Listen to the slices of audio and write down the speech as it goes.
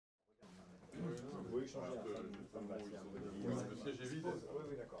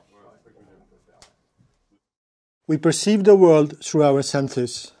We perceive the world through our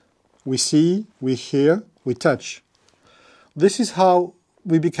senses. We see, we hear, we touch. This is how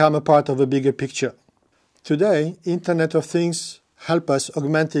we become a part of a bigger picture. Today, Internet of Things help us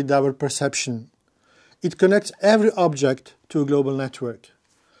augment our perception. It connects every object to a global network.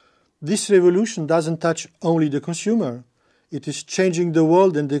 This revolution doesn't touch only the consumer. It is changing the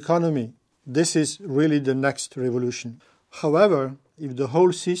world and the economy. This is really the next revolution. However, if the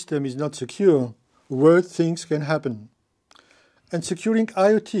whole system is not secure, weird things can happen. And securing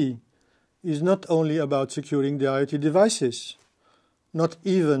IoT is not only about securing the IoT devices, not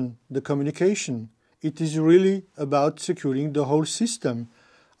even the communication. It is really about securing the whole system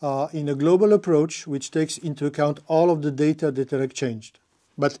in a global approach which takes into account all of the data that are exchanged.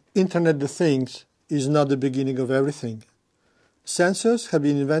 But Internet of Things is not the beginning of everything. Sensors have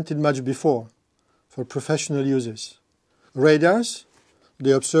been invented much before for professional uses. Radars,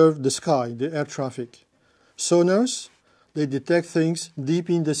 they observe the sky, the air traffic. Sonars, they detect things deep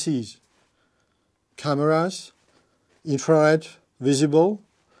in the seas. Cameras, infra-red, visible,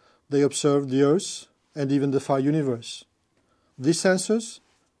 they observe the Earth and even the far universe. These sensors,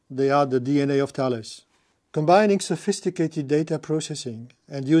 they are the DNA of Thales. Combining sophisticated data processing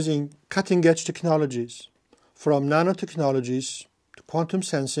and using cutting-edge technologies, from nanotechnologies to quantum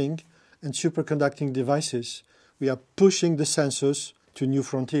sensing and superconducting devices, we are pushing the sensors to new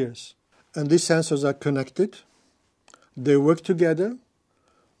frontiers. And these sensors are connected, they work together,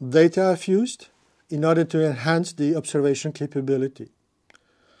 data are fused in order to enhance the observation capability.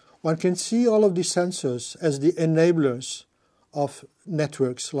 One can see all of these sensors as the enablers of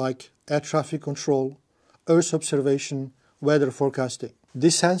networks like air traffic control, Earth observation, weather forecasting.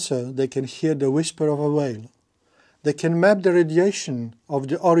 This sensor, they can hear the whisper of a whale. They can map the radiation of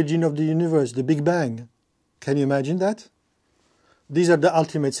the origin of the universe, the Big Bang. Can you imagine that? These are the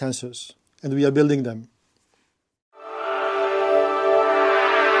ultimate sensors, and we are building them.